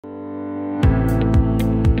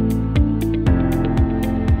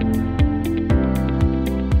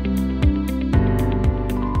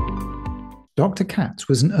Dr. Katz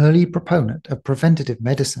was an early proponent of preventative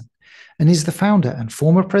medicine and is the founder and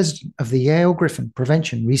former president of the Yale Griffin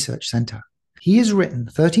Prevention Research Center. He has written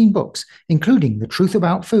 13 books, including The Truth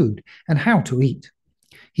About Food and How to Eat.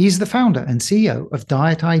 He is the founder and CEO of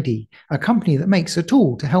Diet ID, a company that makes a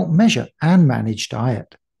tool to help measure and manage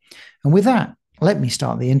diet. And with that, let me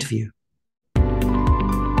start the interview.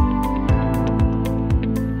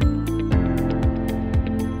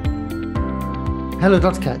 Hello,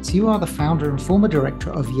 Dr. Katz. You are the founder and former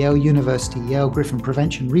director of Yale University Yale Griffin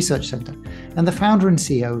Prevention Research Center and the founder and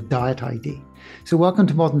CEO of Diet ID. So welcome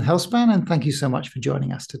to Modern Healthspan, and thank you so much for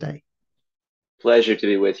joining us today. Pleasure to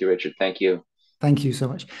be with you, Richard. Thank you. Thank you so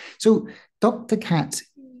much. So, Dr. Katz,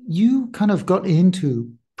 you kind of got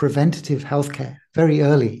into preventative healthcare very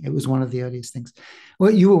early. It was one of the earliest things.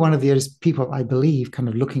 Well, you were one of the earliest people, I believe, kind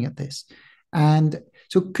of looking at this. And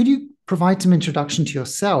so could you provide some introduction to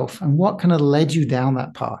yourself and what kind of led you down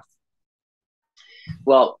that path?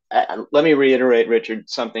 Well, let me reiterate, Richard,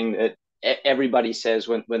 something that everybody says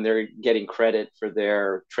when they're getting credit for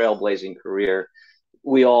their trailblazing career.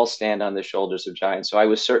 We all stand on the shoulders of giants. So I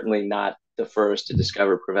was certainly not the first to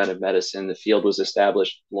discover preventive medicine. The field was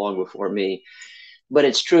established long before me. But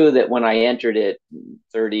it's true that when I entered it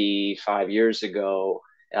 35 years ago,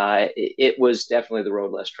 it was definitely the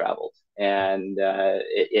road less traveled. And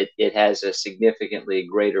it has a significantly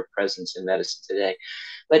greater presence in medicine today.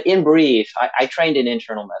 But in brief, I trained in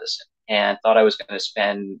internal medicine and thought I was going to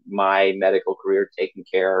spend my medical career taking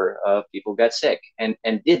care of people who got sick, and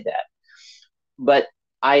did that. But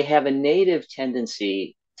I have a native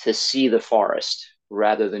tendency to see the forest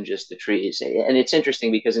rather than just the trees. And it's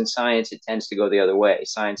interesting because in science, it tends to go the other way.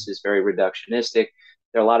 Science is very reductionistic.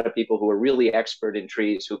 There are a lot of people who are really expert in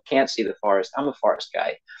trees who can't see the forest. I'm a forest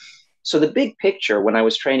guy. So the big picture when I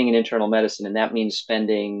was training in internal medicine, and that means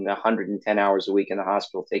spending 110 hours a week in the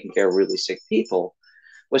hospital taking care of really sick people,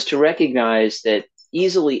 was to recognize that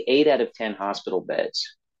easily 8 out of 10 hospital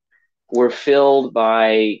beds were filled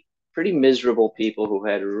by pretty miserable people who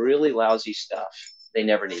had really lousy stuff they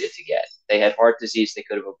never needed to get. They had heart disease they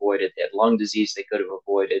could have avoided. They had lung disease they could have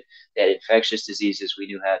avoided. They had infectious diseases we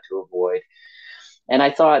knew how to avoid. And I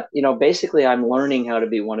thought, basically I'm learning how to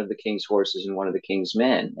be one of the king's horses and one of the king's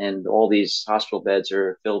men. And all these hospital beds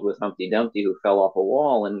are filled with Humpty Dumpty who fell off a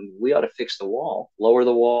wall, and we ought to fix the wall, lower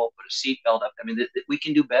the wall, put a seatbelt up. I mean, we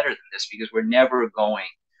can do better than this because we're never going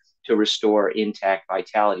to restore intact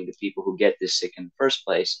vitality to people who get this sick in the first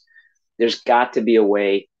place. There's got to be a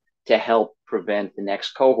way to help prevent the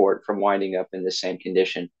next cohort from winding up in the same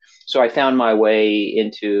condition. So I found my way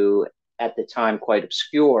into, at the time, quite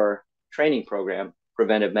obscure training program,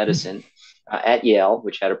 preventive medicine, at Yale,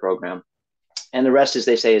 which had a program. And the rest, as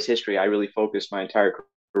they say, is history. I really focused my entire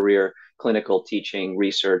career, clinical teaching,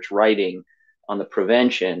 research, writing, on the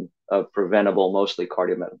prevention of preventable, mostly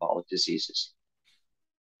cardiometabolic diseases.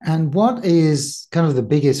 And what is kind of the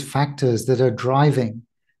biggest factors that are driving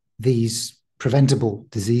these preventable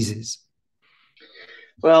diseases?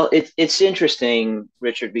 Well, it's interesting,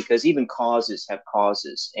 Richard, because even causes have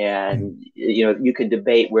causes, and you can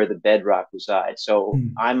debate where the bedrock resides. So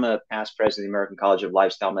I'm a past president of the American College of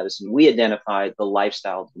Lifestyle Medicine. We identified the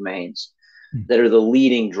lifestyle domains that are the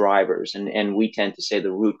leading drivers, and we tend to say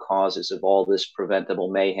the root causes of all this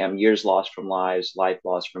preventable mayhem: years lost from lives, life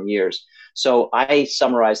lost from years. So I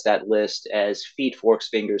summarize that list as feet, forks,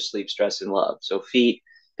 fingers, sleep, stress, and love. So feet,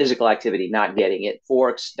 physical activity, not getting it.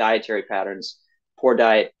 Forks, dietary patterns. Poor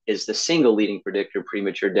diet is the single leading predictor of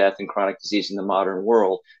premature death and chronic disease in the modern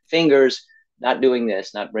world. Fingers, not doing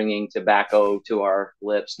this, not bringing tobacco to our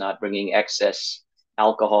lips, not bringing excess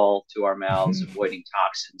alcohol to our mouths, avoiding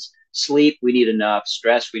toxins. Sleep, we need enough.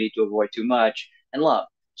 Stress, we need to avoid too much. And love,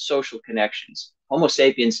 social connections. Homo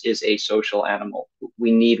sapiens is a social animal.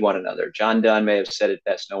 We need one another. John Donne may have said it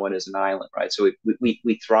best: no one is an island, right? So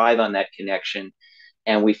we thrive on that connection,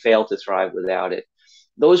 and we fail to thrive without it.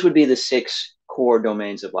 Those would be the 6 core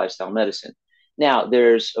domains of lifestyle medicine. Now,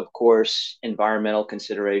 there's, of course, environmental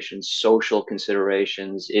considerations, social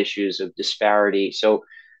considerations, issues of disparity. So,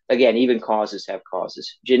 again, even causes have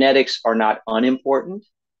causes. Genetics are not unimportant,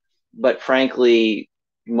 but frankly,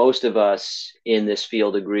 most of us in this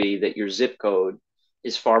field agree that your zip code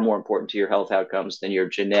is far more important to your health outcomes than your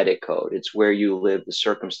genetic code. It's where you live, the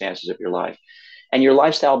circumstances of your life. And your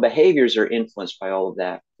lifestyle behaviors are influenced by all of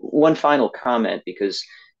that. One final comment, because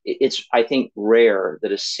it's, I think, rare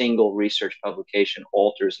that a single research publication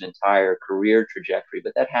alters an entire career trajectory,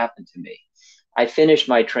 but that happened to me. I finished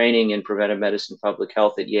my training in preventive medicine public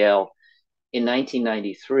health at Yale in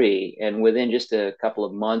 1993, and within just a couple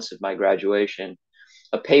of months of my graduation,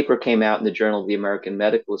 a paper came out in the Journal of the American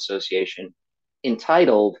Medical Association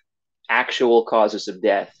entitled actual causes of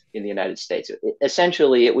death in the United States.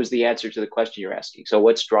 Essentially, it was the answer to the question you're asking. So,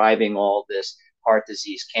 what's driving all this heart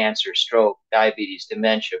disease, cancer, stroke, diabetes,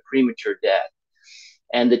 dementia, premature death?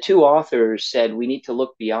 And the two authors said we need to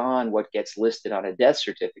look beyond what gets listed on a death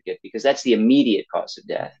certificate because that's the immediate cause of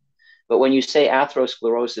death. But when you say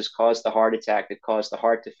atherosclerosis caused the heart attack that caused the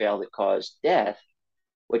heart to fail that caused death,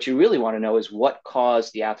 what you really want to know is what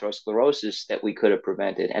caused the atherosclerosis that we could have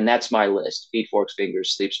prevented. And that's my list: feet, forks,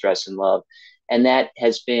 fingers, sleep, stress, and love. And that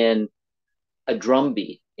has been a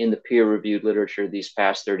drumbeat in the peer reviewed literature these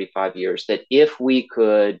past 35 years that if we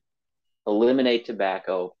could eliminate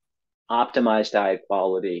tobacco, optimize diet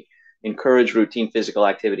quality, encourage routine physical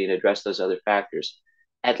activity, and address those other factors,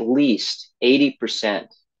 at least 80%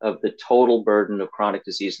 of the total burden of chronic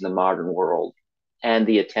disease in the modern world and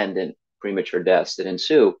the attendant premature deaths that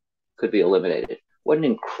ensue could be eliminated. What an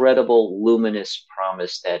incredible, luminous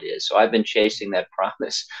promise that is. So I've been chasing that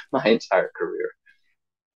promise my entire career.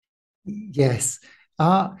 Yes.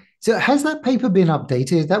 So has that paper been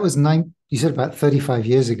updated? That was you said about 35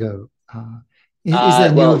 years ago. Is there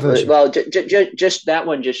a newer version? Just that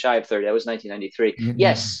one, just shy of 30. That was 1993.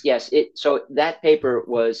 Yeah. Yes. So that paper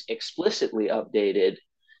was explicitly updated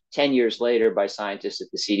 10 years later by scientists at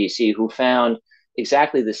the CDC who found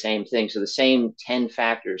exactly the same thing. So the same 10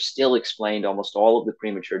 factors still explained almost all of the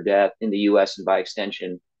premature death in the US and by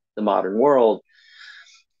extension, the modern world.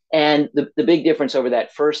 And the big difference over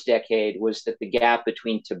that first decade was that the gap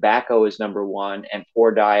between tobacco as number one and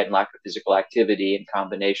poor diet and lack of physical activity in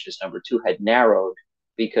combination as number two had narrowed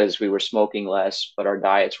because we were smoking less, but our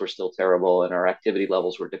diets were still terrible and our activity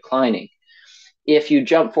levels were declining. If you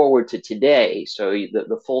jump forward to today, so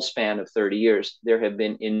the full span of 30 years, there have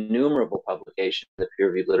been innumerable publications in the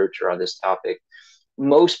peer-reviewed literature on this topic,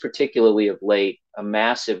 most particularly of late, a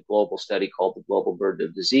massive global study called the Global Burden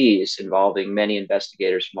of Disease involving many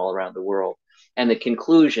investigators from all around the world. And the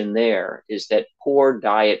conclusion there is that poor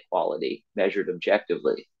diet quality, measured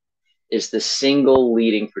objectively, is the single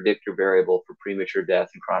leading predictor variable for premature death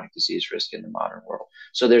and chronic disease risk in the modern world.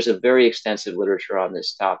 So there's a very extensive literature on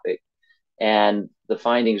this topic. And the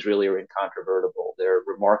findings really are incontrovertible. They're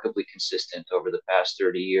remarkably consistent over the past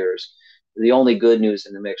 30 years. The only good news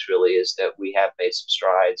in the mix really is that we have made some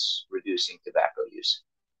strides reducing tobacco use.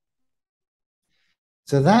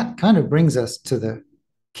 So that kind of brings us to the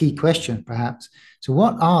key question, perhaps. So,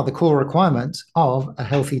 what are the core requirements of a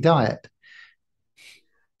healthy diet?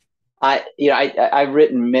 I've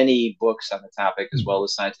written many books on the topic as well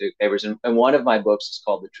as scientific papers, and one of my books is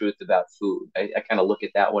called "The Truth About Food." I kind of look at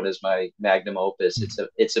that one as my magnum opus.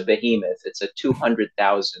 It's a behemoth. It's a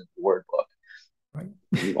 200,000 word book,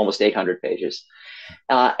 right? Almost 800 pages.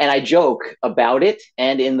 And I joke about it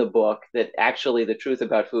and in the book that actually the truth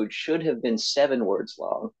about food should have been 7 words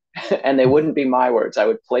long, and they wouldn't be my words. I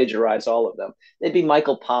would plagiarize all of them. They'd be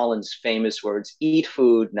Michael Pollan's famous words: "Eat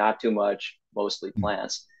food, not too much, mostly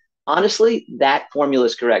plants." Honestly, that formula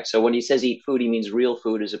is correct. So when he says eat food, he means real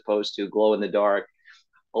food as opposed to glow in the dark,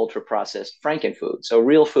 ultra processed frankenfood. So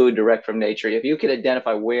real food direct from nature. If you can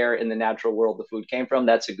identify where in the natural world the food came from,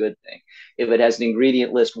 that's a good thing. If it has an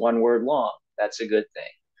ingredient list 1 word long, that's a good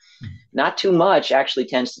thing. Not too much actually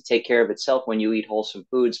tends to take care of itself when you eat wholesome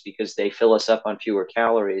foods because they fill us up on fewer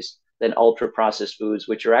calories than ultra processed foods,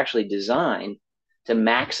 which are actually designed to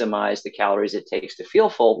maximize the calories it takes to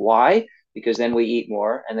feel full. Why? Because then we eat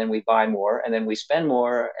more and then we buy more and then we spend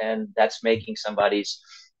more, and that's making somebody's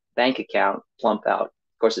bank account plump out.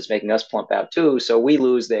 Of course, it's making us plump out too. So we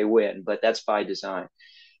lose, they win, but that's by design.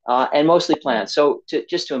 And mostly plants. So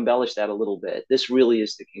just to embellish that a little bit, this really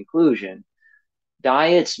is the conclusion.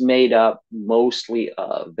 Diets made up mostly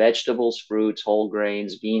of vegetables, fruits, whole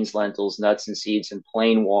grains, beans, lentils, nuts, and seeds, and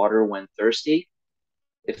plain water when thirsty,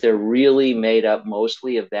 if they're really made up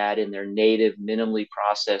mostly of that in their native, minimally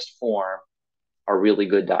processed form, are really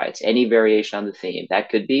good diets. Any variation on the theme.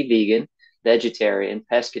 That could be vegan, vegetarian,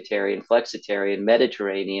 pescatarian, flexitarian,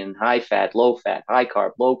 Mediterranean, high fat, low fat, high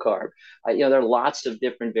carb, low carb. There are lots of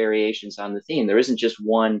different variations on the theme. There isn't just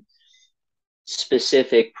one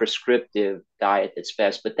specific prescriptive diet that's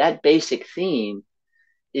best, but that basic theme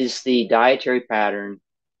is the dietary pattern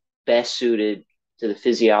best suited to the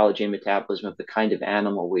physiology and metabolism of the kind of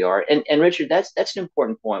animal we are. And Richard, that's an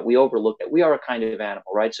important point. We overlook that. We are a kind of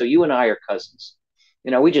animal, right? So you and I are cousins.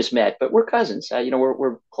 We just met, but we're cousins.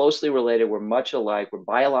 We're closely related. We're much alike. We're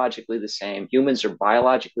biologically the same. Humans are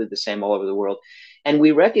biologically the same all over the world. And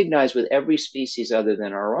we recognize with every species other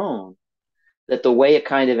than our own that the way a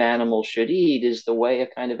kind of animal should eat is the way a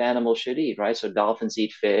kind of animal should eat, right? So dolphins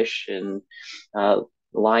eat fish and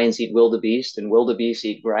lions eat wildebeest and wildebeest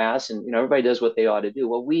eat grass, and everybody does what they ought to do.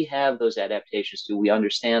 Well, we have those adaptations too. We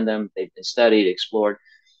understand them. They've been studied, explored.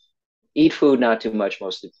 Eat food, not too much,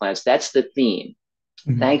 mostly plants. That's the theme.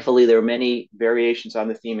 Mm-hmm. Thankfully, there are many variations on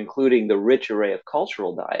the theme, including the rich array of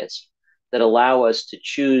cultural diets that allow us to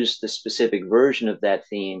choose the specific version of that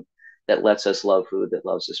theme that lets us love food, that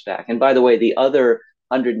loves us back. And by the way, the other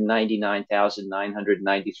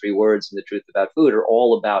 199,993 words in The Truth About Food are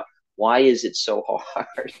all about why is it so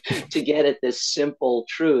hard to get at this simple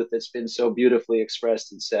truth that's been so beautifully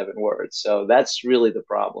expressed in 7 words. So that's really the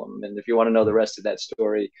problem. And if you want to know the rest of that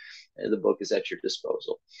story, the book is at your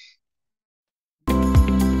disposal.